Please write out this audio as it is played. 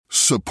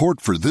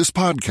Support for this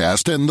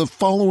podcast and the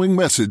following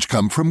message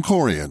come from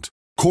Corient.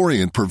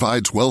 Corient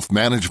provides wealth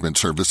management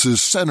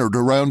services centered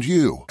around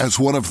you. As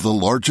one of the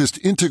largest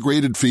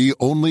integrated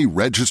fee-only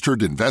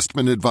registered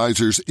investment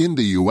advisors in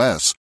the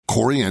U.S.,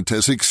 Corient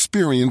has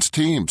experienced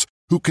teams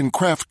who can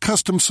craft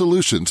custom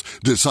solutions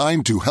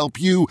designed to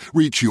help you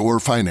reach your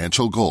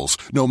financial goals,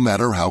 no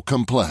matter how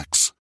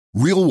complex.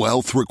 Real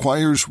wealth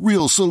requires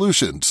real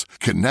solutions.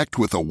 Connect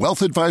with a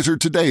wealth advisor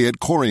today at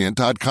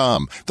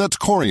Corient.com. That's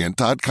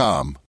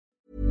Corient.com.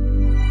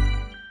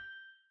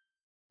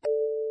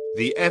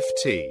 The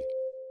FT.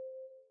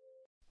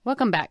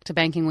 Welcome back to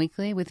Banking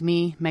Weekly with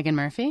me, Megan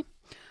Murphy.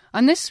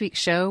 On this week's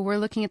show, we're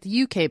looking at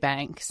the UK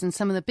banks and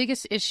some of the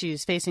biggest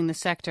issues facing the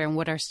sector in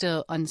what are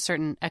still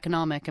uncertain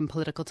economic and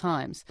political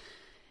times.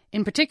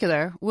 In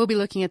particular, we'll be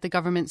looking at the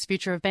government's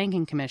Future of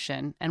Banking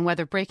Commission and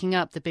whether breaking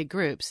up the big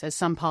groups, as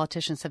some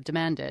politicians have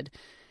demanded,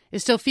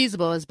 is still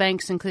feasible as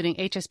banks including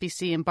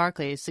HSBC and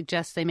Barclays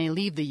suggest they may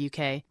leave the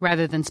UK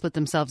rather than split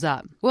themselves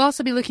up. We'll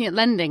also be looking at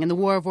lending and the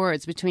war of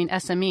words between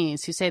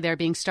SMEs who say they're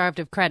being starved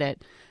of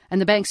credit and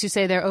the banks who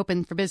say they're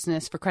open for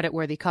business for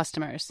credit-worthy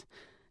customers.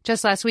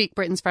 Just last week,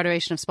 Britain's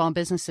Federation of Small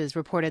Businesses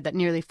reported that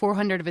nearly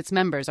 400 of its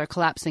members are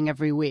collapsing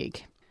every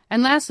week.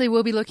 And lastly,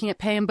 we'll be looking at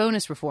pay and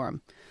bonus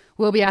reform.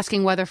 We'll be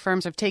asking whether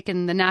firms have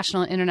taken the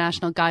national and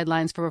international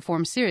guidelines for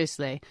reform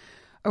seriously,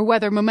 or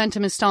whether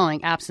momentum is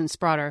stalling absent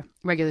broader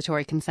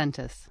regulatory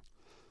consensus.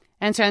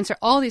 And to answer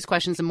all these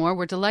questions and more,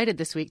 we're delighted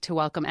this week to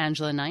welcome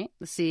Angela Knight,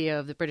 the CEO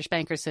of the British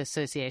Bankers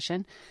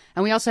Association.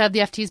 And we also have the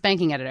FT's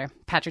banking editor,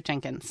 Patrick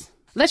Jenkins.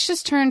 Let's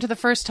just turn to the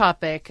first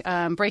topic,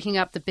 breaking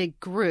up the big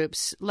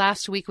groups.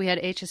 Last week we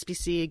had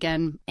HSBC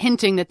again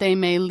hinting that they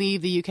may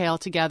leave the UK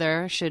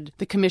altogether should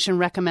the Commission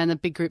recommend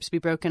that big groups be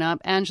broken up.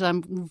 Angela,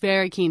 I'm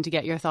very keen to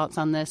get your thoughts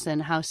on this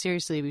and how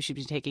seriously we should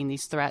be taking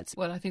these threats.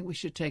 Well, I think we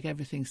should take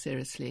everything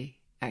seriously,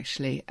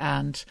 actually,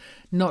 and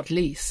not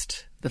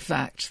least the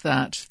fact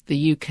that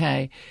the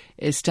UK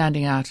is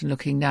standing out and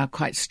looking now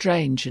quite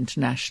strange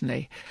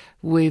internationally.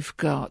 We've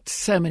got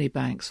so many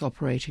banks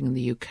operating in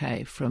the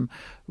UK from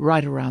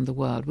right around the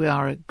world. We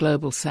are a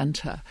global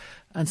centre.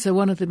 And so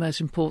one of the most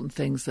important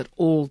things that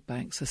all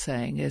banks are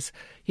saying is,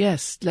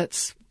 yes,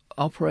 let's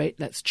operate,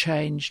 let's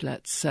change,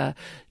 let's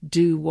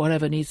do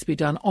whatever needs to be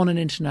done on an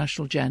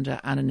international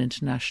agenda and an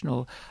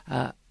international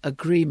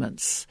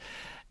agreements.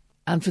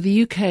 And for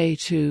the UK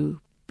to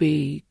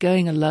be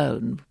going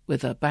alone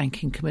with a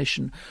banking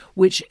commission,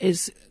 which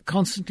is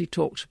constantly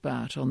talked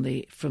about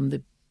from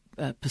the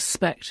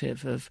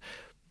perspective of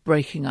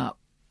breaking up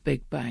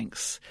big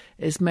banks,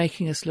 is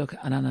making us look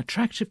at an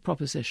unattractive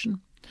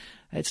proposition.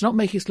 It's not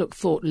making us look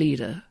thought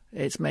leader.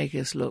 It's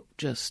making us look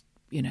just,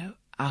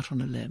 out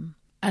on a limb.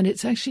 And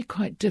it's actually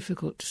quite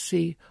difficult to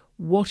see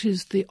what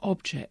is the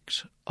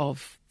object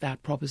of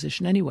that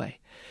proposition anyway.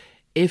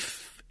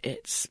 If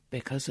it's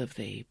because of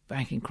the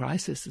banking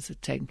crisis that's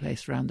taken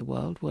place around the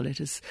world, well, it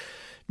has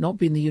not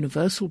been the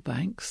universal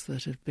banks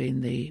that have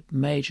been the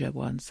major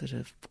ones that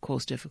have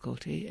caused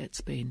difficulty. It's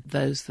been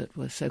those that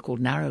were so-called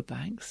narrow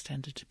banks,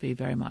 tended to be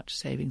very much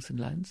savings and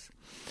loans.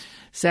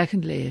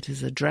 Secondly, it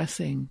is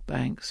addressing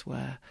banks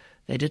where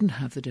they didn't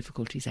have the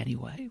difficulties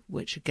anyway,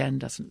 which again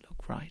doesn't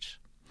look right.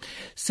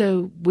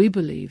 So we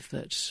believe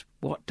that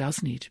what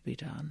does need to be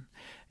done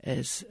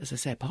is, as I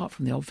say, apart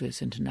from the obvious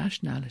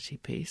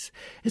internationality piece,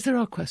 is there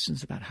are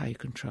questions about how you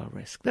control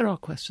risk. There are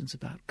questions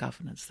about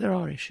governance. There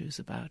are issues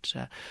about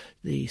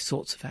the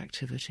sorts of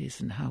activities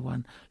and how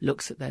one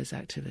looks at those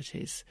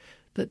activities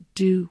that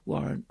do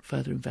warrant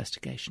further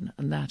investigation.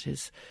 And that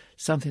is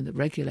something that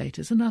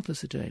regulators and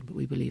others are doing, but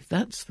we believe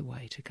that's the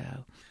way to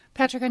go.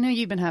 Patrick, I know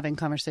you've been having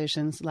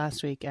conversations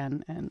last week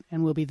and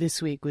will be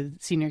this week with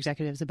senior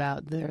executives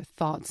about their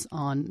thoughts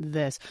on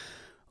this.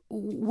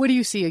 What do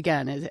you see,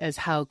 again, as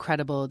how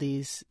credible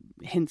these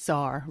hints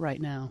are right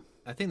now?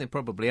 I think they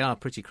probably are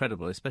pretty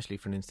credible, especially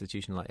for an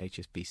institution like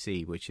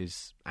HSBC, which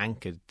is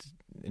anchored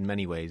in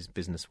many ways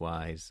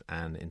business-wise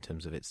and in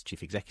terms of its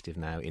chief executive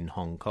now in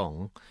Hong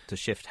Kong. To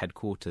shift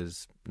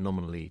headquarters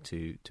nominally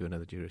to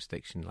another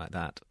jurisdiction like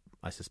that,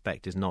 I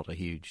suspect, is not a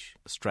huge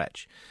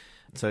stretch.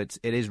 So it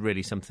is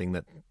really something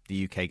that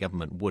the UK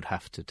government would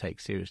have to take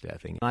seriously, I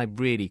think. I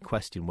really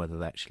question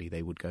whether actually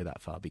they would go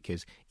that far,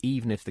 because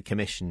even if the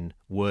Commission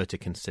were to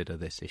consider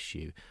this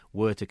issue,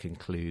 were to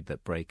conclude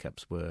that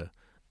breakups were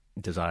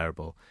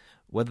desirable,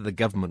 whether the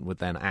government would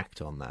then act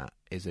on that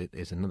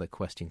is another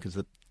question, because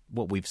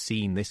what we've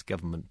seen this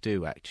government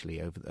do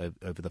actually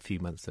over the few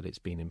months that it's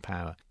been in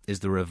power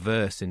is the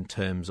reverse in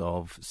terms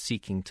of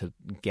seeking to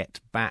get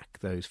back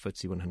those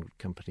FTSE 100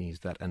 companies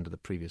that under the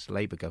previous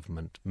Labour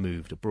government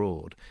moved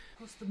abroad. Of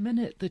course, the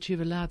minute that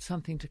you've allowed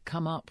something to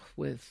come up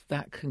with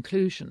that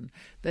conclusion,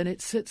 then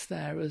it sits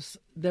there as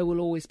there will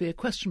always be a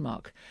question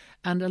mark.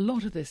 And a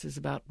lot of this is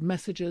about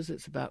messages,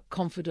 it's about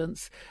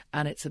confidence,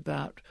 and it's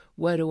about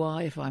where do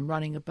I, if I'm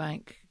running a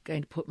bank,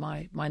 going to put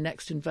my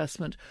next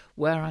investment,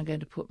 where I'm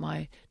going to put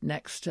my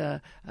next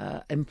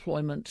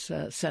employment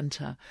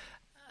centre.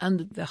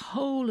 And the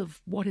whole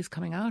of what is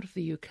coming out of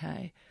the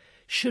UK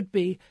should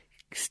be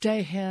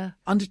stay here,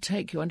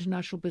 undertake your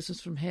international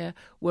business from here.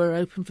 We're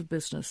open for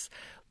business.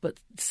 But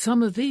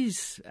some of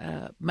these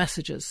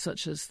messages,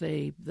 such as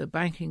the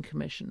Banking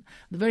Commission,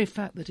 the very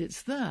fact that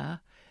it's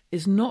there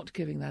is not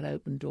giving that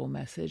open door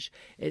message.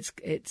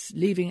 It's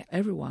leaving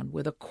everyone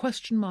with a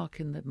question mark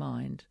in their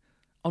mind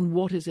on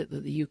what is it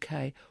that the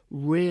UK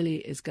really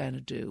is going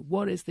to do.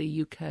 What is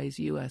the UK's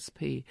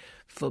USP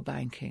for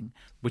banking?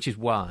 Which is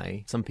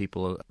why some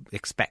people are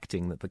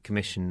expecting that the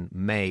Commission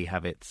may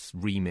have its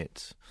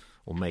remit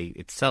or may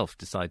itself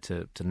decide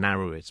to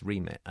narrow its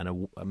remit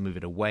and move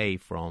it away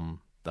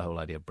from the whole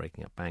idea of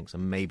breaking up banks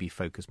and maybe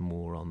focus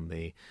more on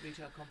the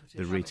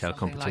retail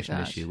competition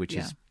like issue, which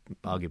is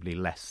arguably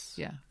less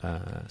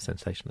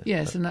sensationalist.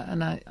 Yes,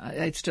 and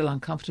it's still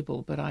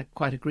uncomfortable, but I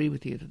quite agree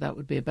with you that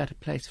would be a better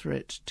place for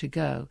it to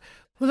go.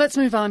 Well, let's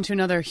move on to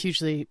another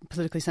hugely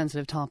politically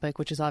sensitive topic,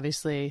 which is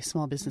obviously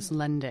small business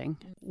lending.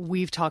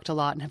 We've talked a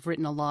lot and have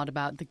written a lot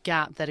about the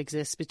gap that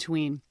exists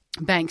between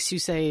banks who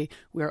say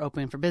we're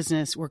open for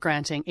business, we're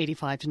granting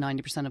 85 to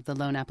 90% of the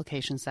loan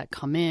applications that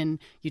come in.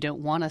 You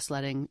don't want us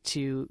lending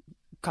to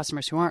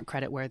customers who aren't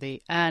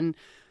creditworthy. And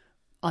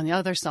on the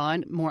other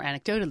side, more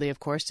anecdotally, of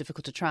course,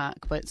 difficult to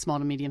track, but small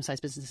to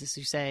medium-sized businesses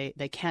who say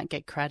they can't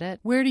get credit.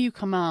 Where do you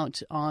come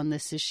out on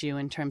this issue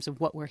in terms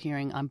of what we're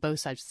hearing on both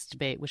sides of this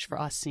debate, which for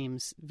us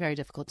seems very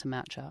difficult to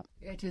match up?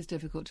 It is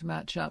difficult to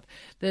match up.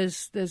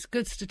 There's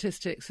good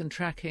statistics and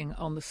tracking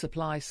on the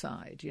supply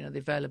side, the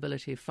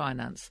availability of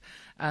finance,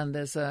 and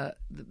there's the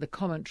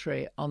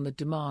commentary on the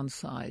demand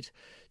side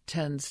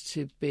tends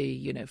to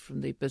be,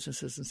 from the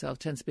businesses themselves,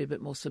 tends to be a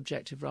bit more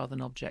subjective rather than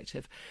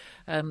objective.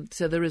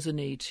 So there is a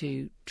need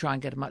to try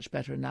and get a much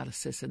better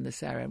analysis in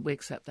this area, and we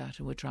accept that,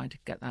 and we're trying to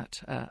get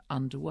that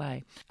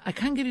underway. I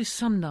can give you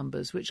some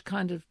numbers which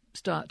kind of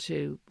start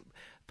to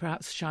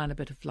perhaps shine a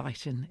bit of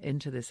light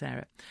into this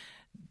area.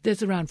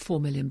 There's around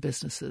 4 million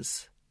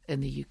businesses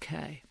in the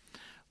UK.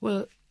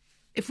 Well,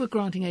 if we're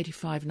granting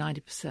 85,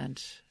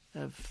 90%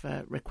 of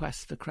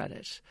requests for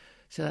credit,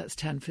 so that's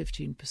 10,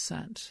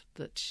 15%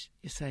 that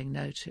you're saying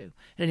no to.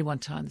 At any one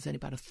time, there's only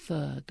about a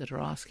third that are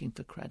asking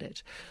for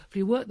credit. If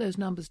you work those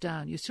numbers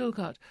down, you've still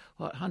got,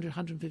 100,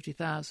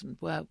 150,000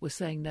 where we're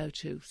saying no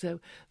to.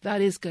 So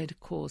that is going to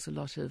cause a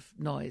lot of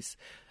noise.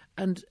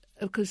 And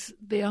because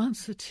the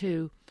answer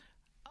to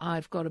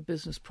I've got a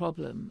business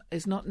problem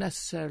is not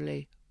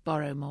necessarily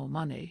borrow more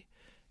money.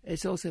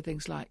 It's also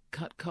things like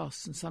cut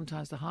costs and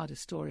sometimes the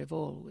hardest story of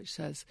all, which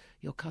says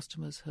your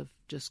customers have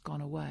just gone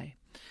away.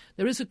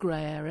 There is a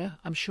grey area,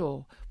 I'm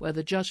sure, where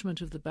the judgment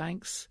of the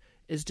banks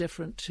is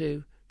different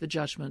to the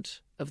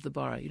judgment of the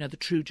borrower. The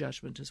true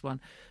judgment as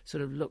one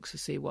sort of looks to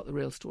see what the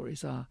real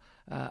stories are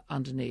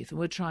underneath. And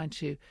we're trying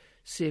to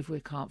see if we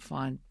can't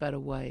find better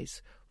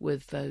ways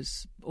with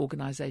those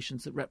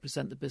organisations that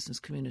represent the business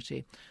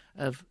community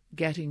of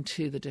getting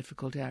to the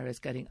difficult areas,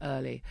 getting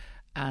early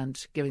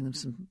and giving them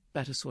some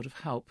better sort of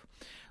help.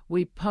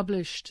 We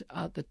published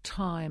at the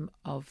time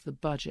of the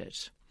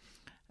budget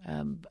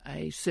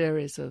a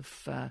series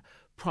of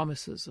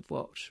promises of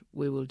what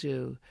we will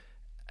do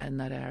in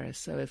that area.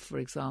 So if, for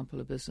example,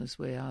 a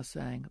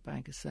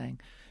bank is saying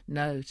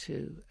no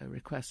to a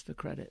request for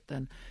credit,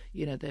 then,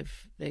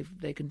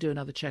 they can do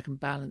another check and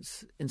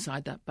balance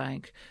inside that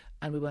bank,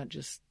 and we won't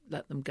just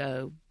let them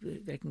go.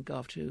 They can go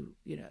off to,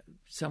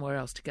 somewhere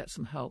else to get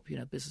some help,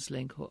 Business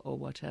Link or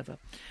whatever.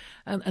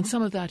 And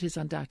some of that is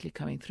undoubtedly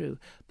coming through.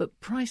 But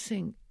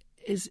pricing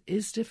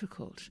is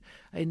difficult.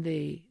 And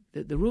the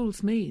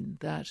rules mean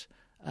that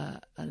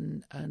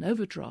an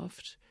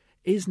overdraft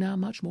is now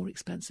much more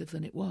expensive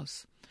than it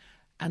was.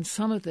 And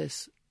some of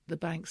this, the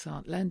banks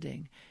aren't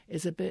lending,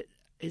 is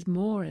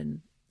more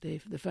in the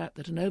fact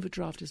that an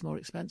overdraft is more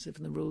expensive,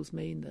 and the rules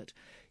mean that,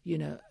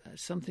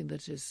 something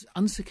that is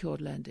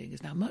unsecured lending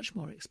is now much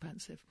more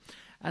expensive.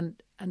 And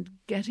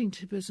getting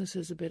to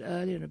businesses a bit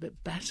earlier and a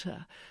bit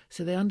better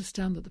so they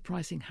understand that the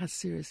pricing has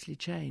seriously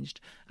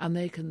changed and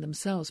they can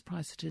themselves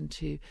price it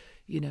into,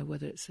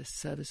 whether it's the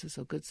services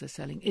or goods they're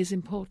selling is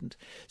important.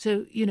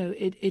 So,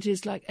 it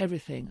is like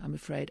everything, I'm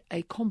afraid,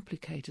 a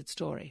complicated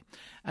story.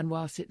 And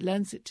whilst it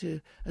lends it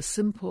to a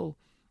simple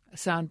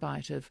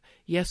soundbite of,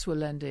 yes, we're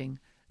lending,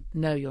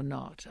 no, you're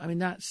not. I mean,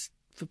 that's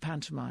for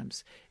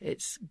pantomimes.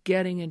 It's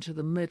getting into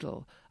the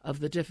middle of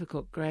the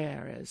difficult grey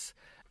areas.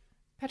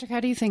 Patrick,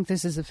 how do you think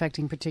this is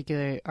affecting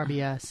particularly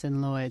RBS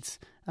and Lloyds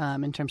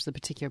in terms of the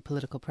particular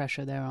political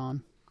pressure they're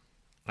on?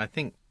 I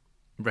think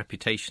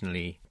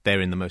reputationally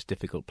they're in the most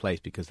difficult place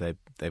because they've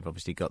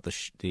obviously got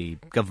the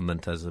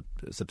government as a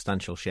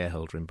substantial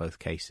shareholder in both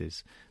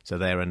cases. So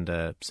they're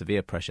under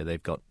severe pressure.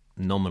 They've got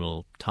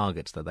nominal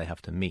targets that they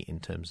have to meet in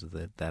terms of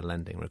their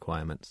lending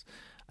requirements.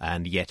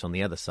 And yet on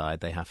the other side,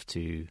 they have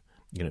to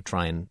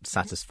try and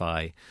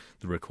satisfy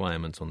the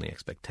requirements on the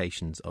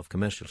expectations of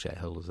commercial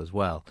shareholders as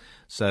well.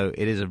 So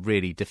it is a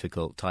really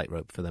difficult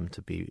tightrope for them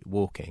to be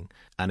walking,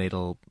 and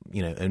it'll,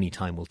 only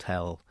time will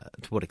tell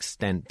to what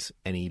extent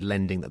any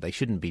lending that they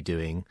shouldn't be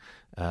doing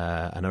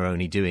and are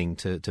only doing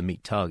to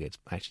meet targets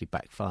actually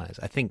backfires.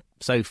 I think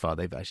so far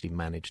they've actually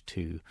managed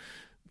to,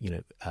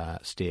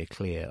 steer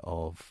clear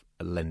of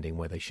lending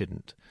where they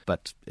shouldn't.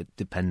 But it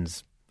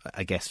depends,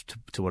 I guess,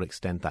 to what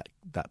extent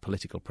that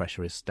political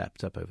pressure is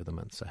stepped up over the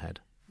months ahead.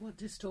 What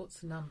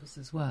distorts the numbers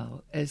as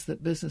well is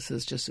that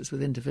businesses, just as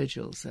with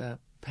individuals, are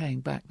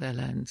paying back their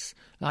loans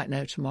like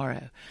no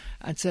tomorrow.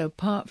 And so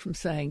apart from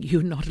saying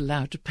you're not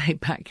allowed to pay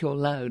back your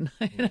loan,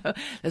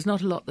 there's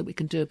not a lot that we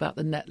can do about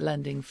the net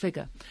lending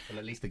figure. Well,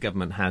 at least the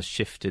government has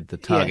shifted the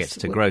targets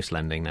to gross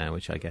lending now,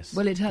 which I guess...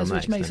 Well, it has,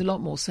 which makes a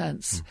lot more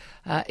sense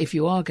if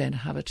you are going to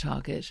have a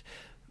target.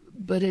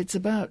 But it's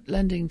about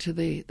lending to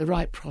the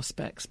right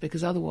prospects,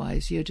 because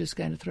otherwise you're just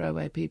going to throw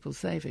away people's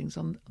savings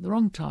on the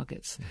wrong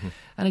targets. Mm-hmm.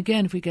 And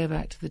again, if we go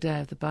back to the day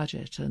of the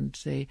budget and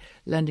the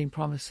lending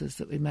promises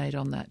that we made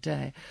on that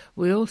day,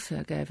 we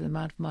also gave the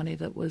amount of money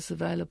that was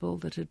available,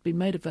 that had been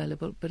made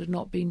available but had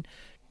not been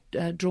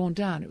drawn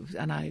down.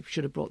 And I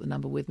should have brought the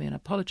number with me, and I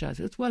apologise.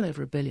 It's well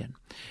over $1 billion,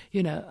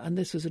 and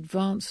this was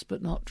advanced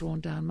but not drawn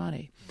down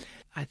money.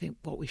 I think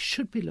what we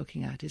should be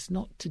looking at is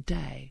not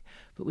today,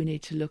 but we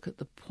need to look at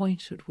the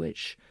point at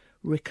which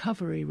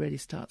recovery really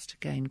starts to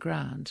gain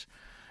ground,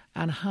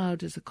 and how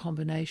does a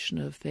combination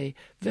of the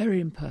very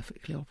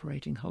imperfectly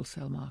operating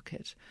wholesale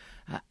market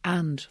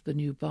and the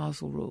new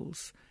Basel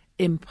rules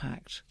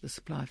impact the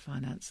supply of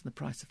finance and the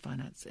price of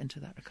finance into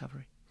that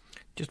recovery.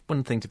 Just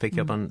one thing to pick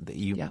up on,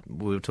 we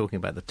were talking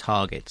about the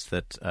targets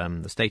that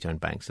the state-owned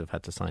banks have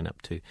had to sign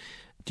up to.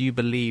 Do you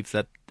believe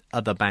that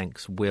other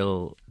banks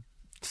will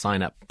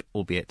sign up,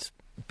 albeit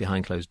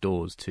behind closed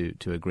doors, to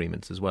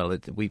agreements as well?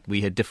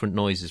 We had different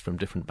noises from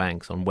different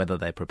banks on whether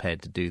they're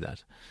prepared to do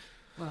that.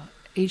 Well,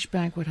 each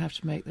bank would have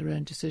to make their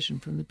own decision.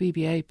 From the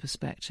BBA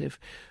perspective,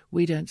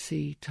 we don't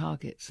see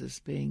targets as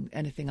being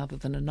anything other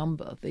than a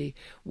number.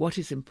 What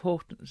is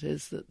important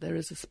is that there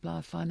is a supply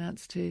of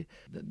finance to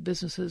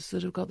businesses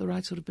that have got the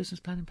right sort of business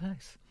plan in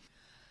place.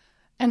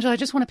 Angela, I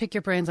just want to pick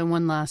your brains on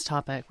one last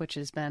topic, which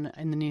has been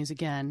in the news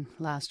again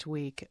last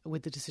week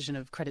with the decision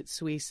of Credit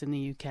Suisse in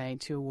the UK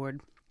to award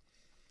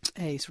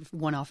a sort of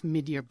one-off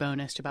mid-year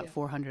bonus to about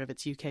 400 of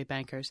its UK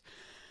bankers.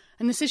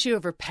 And this issue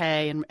over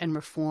pay and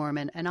reform,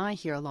 and I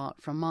hear a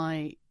lot from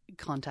my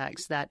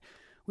contacts that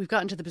we've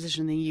gotten to the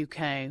position in the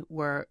UK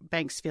where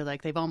banks feel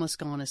like they've almost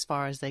gone as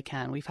far as they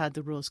can. We've had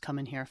the rules come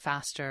in here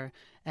faster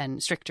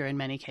and stricter in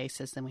many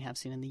cases than we have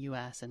seen in the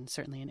US and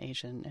certainly in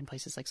Asia and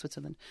places like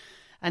Switzerland.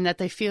 And that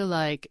they feel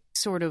like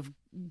sort of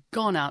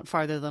gone out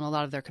farther than a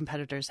lot of their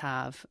competitors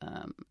have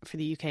for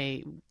the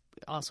UK,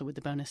 also with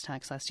the bonus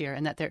tax last year,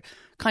 and that they're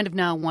kind of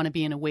now want to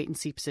be in a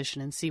wait-and-see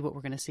position and see what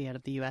we're going to see out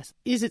of the US.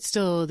 Is it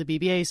still the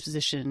BBA's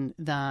position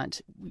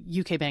that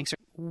UK banks are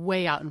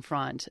way out in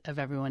front of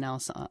everyone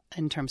else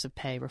in terms of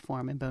pay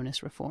reform and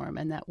bonus reform,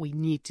 and that we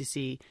need to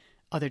see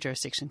other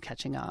jurisdictions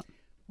catching up?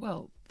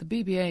 Well, the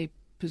BBA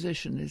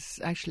position is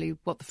actually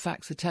what the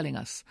facts are telling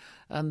us,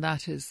 and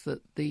that is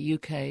that the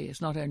UK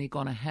has not only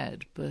gone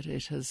ahead, but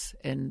it has,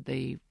 in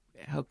the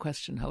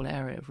whole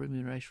area of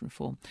remuneration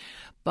reform,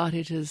 but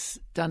it has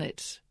done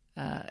it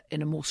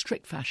in a more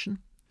strict fashion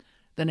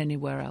than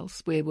anywhere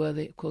else. We were,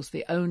 of course,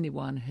 the only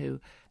one who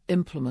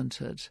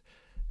implemented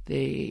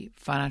the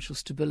Financial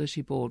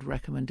Stability Board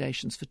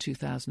recommendations for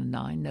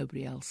 2009.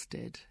 Nobody else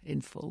did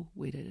in full.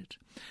 We did it.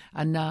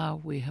 And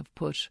now we have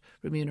put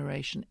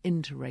remuneration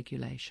into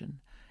regulation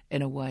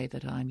in a way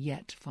that I'm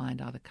yet to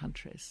find other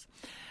countries.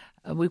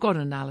 We've got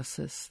an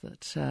analysis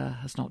that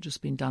has not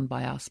just been done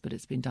by us, but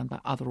it's been done by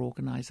other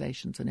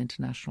organisations and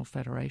international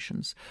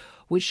federations,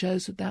 which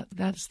shows that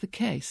that's the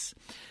case.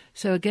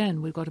 So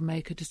again, we've got to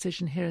make a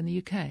decision here in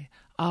the UK.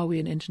 Are we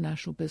an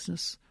international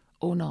business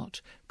or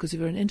not? Because if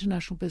you're an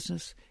international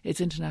business,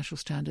 it's international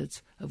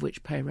standards, of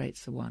which pay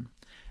rates are one.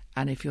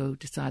 And if you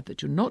decide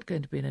that you're not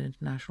going to be an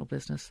international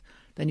business,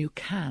 then you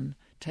can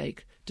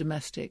take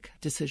domestic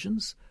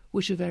decisions,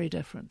 which are very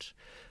different.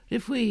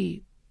 If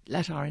we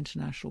let our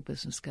international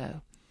business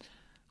go,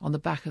 on the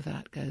back of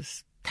that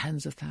goes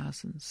tens of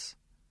thousands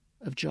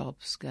of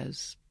jobs,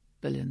 goes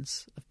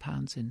billions of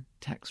pounds in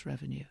tax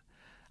revenue.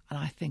 And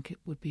I think it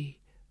would be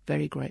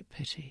very great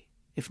pity.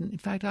 In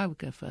fact, I would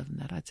go further than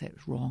that. I'd say it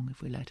was wrong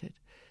if we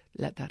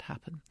let that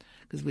happen,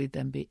 because we'd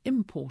then be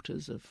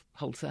importers of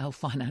wholesale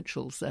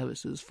financial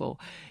services for,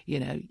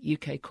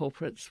 UK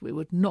corporates. We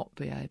would not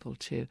be able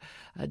to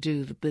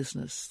do the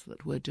business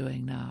that we're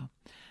doing now.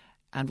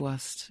 And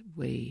whilst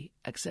we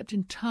accept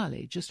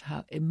entirely just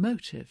how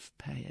emotive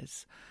pay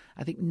is,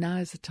 I think now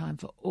is the time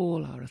for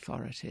all our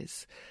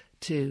authorities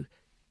to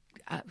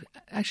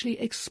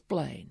actually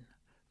explain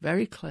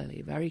very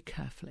clearly, very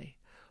carefully,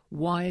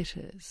 why it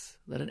is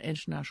that an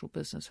international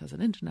business has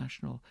an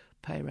international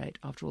pay rate.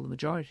 After all, the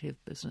majority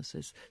of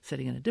businesses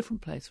sitting in a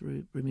different place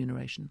for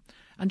remuneration,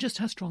 and just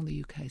how strong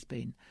the UK has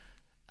been.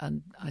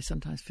 And I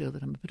sometimes feel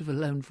that I'm a bit of a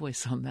lone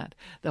voice on that,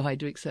 though I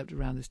do accept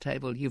around this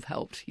table, you've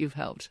helped.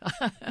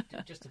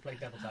 Just to play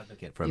devil's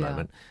advocate for a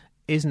moment,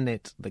 isn't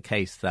it the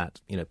case that,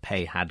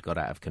 pay had got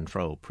out of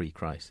control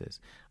pre-crisis,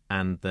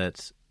 and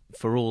that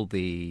for all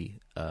the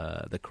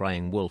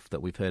crying wolf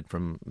that we've heard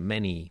from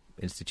many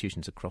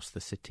institutions across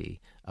the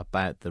city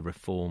about the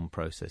reform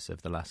process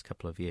of the last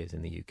couple of years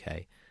in the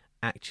UK,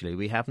 actually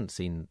we haven't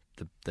seen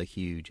the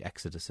huge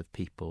exodus of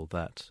people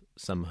that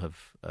some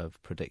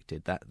have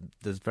predicted. That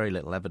there's very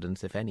little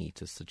evidence, if any,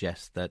 to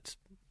suggest that,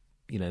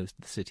 the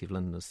City of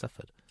London has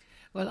suffered.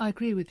 Well, I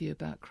agree with you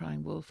about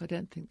crying wolf. I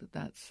don't think that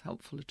that's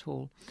helpful at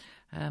all.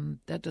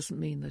 That doesn't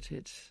mean that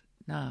it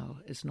now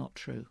is not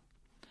true.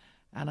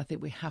 And I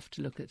think we have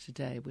to look at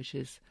today, which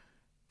is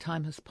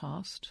time has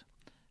passed.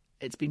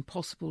 It's been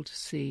possible to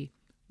see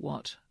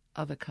what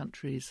other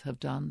countries have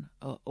done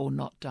or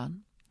not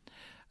done.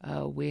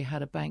 We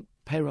had a bank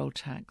payroll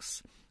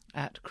tax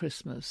at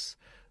Christmas,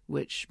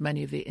 which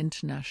many of the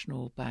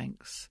international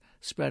banks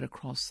spread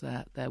across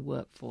their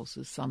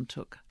workforces. Some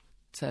took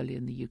solely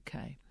in the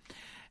UK.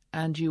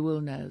 And you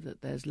will know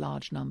that there's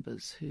large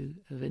numbers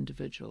of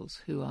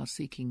individuals who are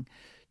seeking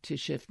to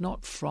shift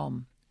not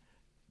from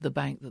the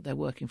bank that they're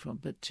working from,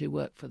 but to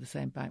work for the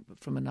same bank but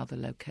from another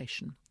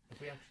location.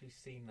 Have we actually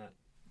seen that,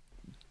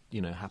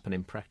 happen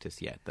in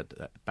practice yet,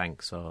 that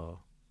banks are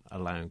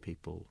allowing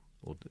people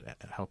or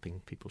helping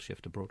people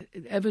shift abroad?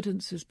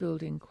 Evidence is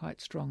building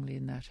quite strongly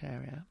in that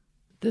area.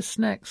 This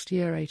next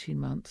year, 18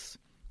 months,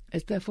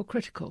 is therefore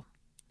critical.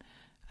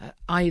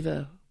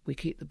 Either we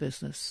keep the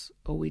business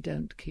or we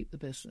don't keep the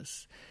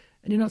business.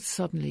 And you're not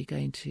suddenly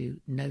going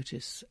to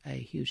notice a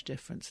huge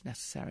difference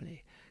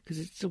necessarily, because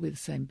it'll still be the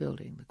same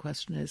building. The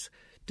question is,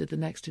 did the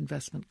next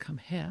investment come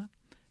here,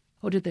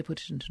 or did they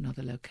put it into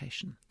another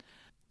location?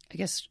 I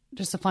guess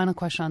just a final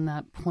question on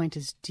that point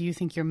is, do you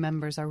think your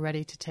members are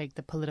ready to take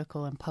the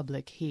political and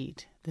public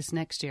heat this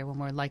next year when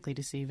we're likely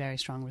to see very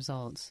strong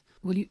results?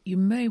 Well, you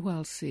may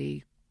well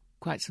see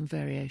quite some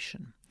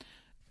variation.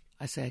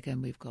 I say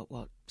again, we've got,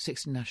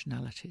 60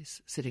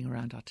 nationalities sitting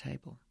around our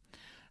table.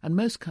 And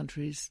most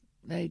countries,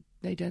 they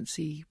don't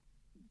see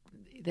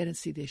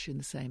the issue in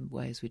the same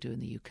way as we do in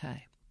the UK.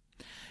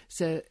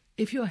 So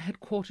if you're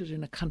headquartered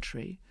in a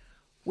country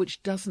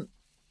which doesn't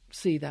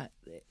see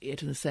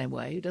it in the same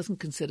way, it doesn't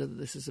consider that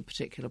this is a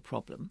particular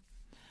problem,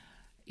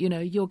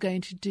 you're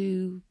going to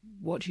do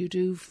what you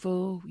do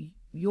for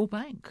your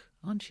bank,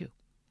 aren't you?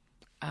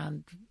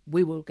 And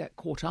we will get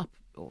caught up,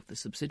 or the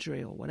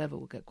subsidiary or whatever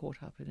will get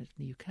caught up in it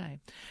in the UK.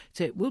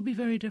 So it will be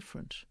very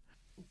different.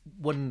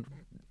 One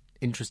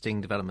interesting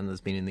development that's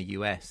been in the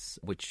US,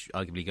 which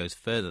arguably goes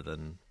further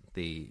than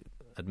the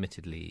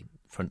admittedly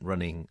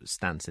front-running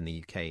stance in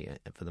the UK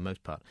for the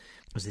most part,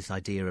 was this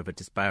idea of a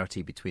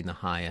disparity between the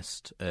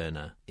highest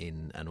earner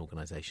in an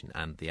organisation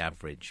and the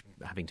average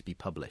having to be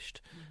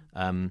published.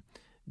 Do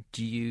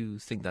you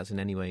think that's in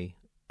any way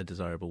a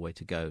desirable way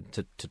to go,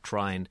 to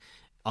try and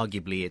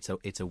arguably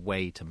it's a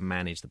way to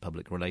manage the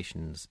public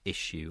relations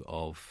issue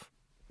of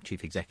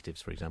chief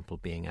executives, for example,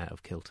 being out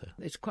of kilter?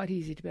 It's quite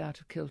easy to be out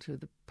of kilter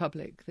with the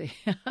public.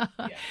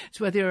 It's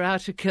whether you're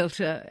out of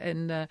kilter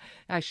in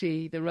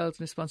actually the roles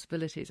and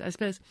responsibilities. I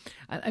suppose,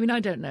 I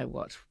don't know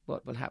what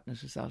will happen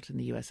as a result in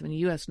the US. The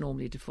US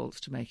normally defaults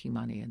to making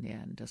money in the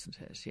end,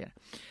 doesn't it? Yeah.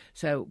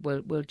 So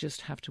we'll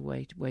just have to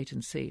wait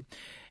and see.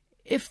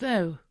 If,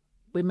 though,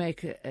 we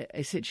make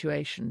a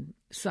situation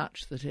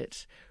such that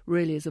it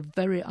really is a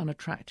very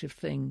unattractive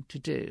thing to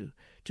do,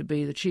 to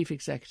be the chief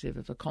executive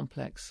of a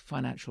complex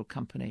financial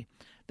company,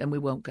 then we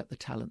won't get the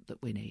talent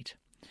that we need.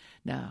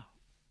 Now,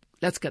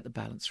 let's get the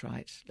balance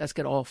right. Let's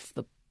get off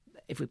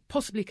if we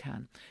possibly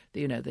can,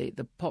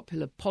 the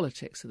popular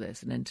politics of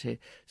this and into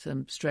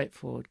some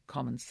straightforward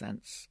common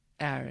sense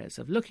areas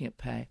of looking at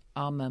pay.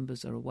 Our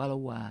members are well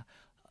aware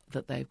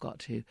that they've got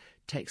to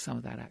take some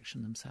of that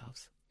action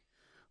themselves.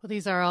 Well,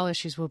 these are all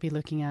issues we'll be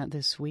looking at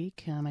this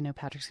week. I know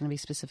Patrick's going to be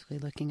specifically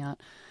looking at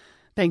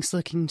banks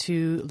looking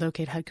to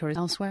locate headquarters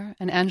elsewhere.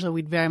 And Angela,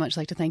 we'd very much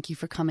like to thank you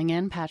for coming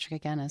in. Patrick,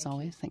 again, as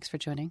always, thanks for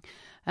joining.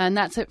 And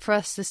that's it for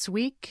us this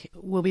week.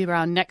 We'll be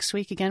around next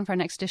week again for our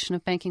next edition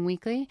of Banking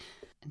Weekly.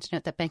 And to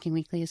note that Banking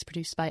Weekly is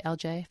produced by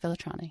LJ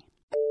Filatrani.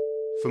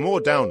 For more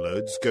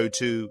downloads, go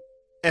to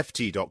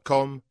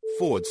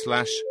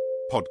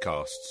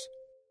ft.com/podcasts.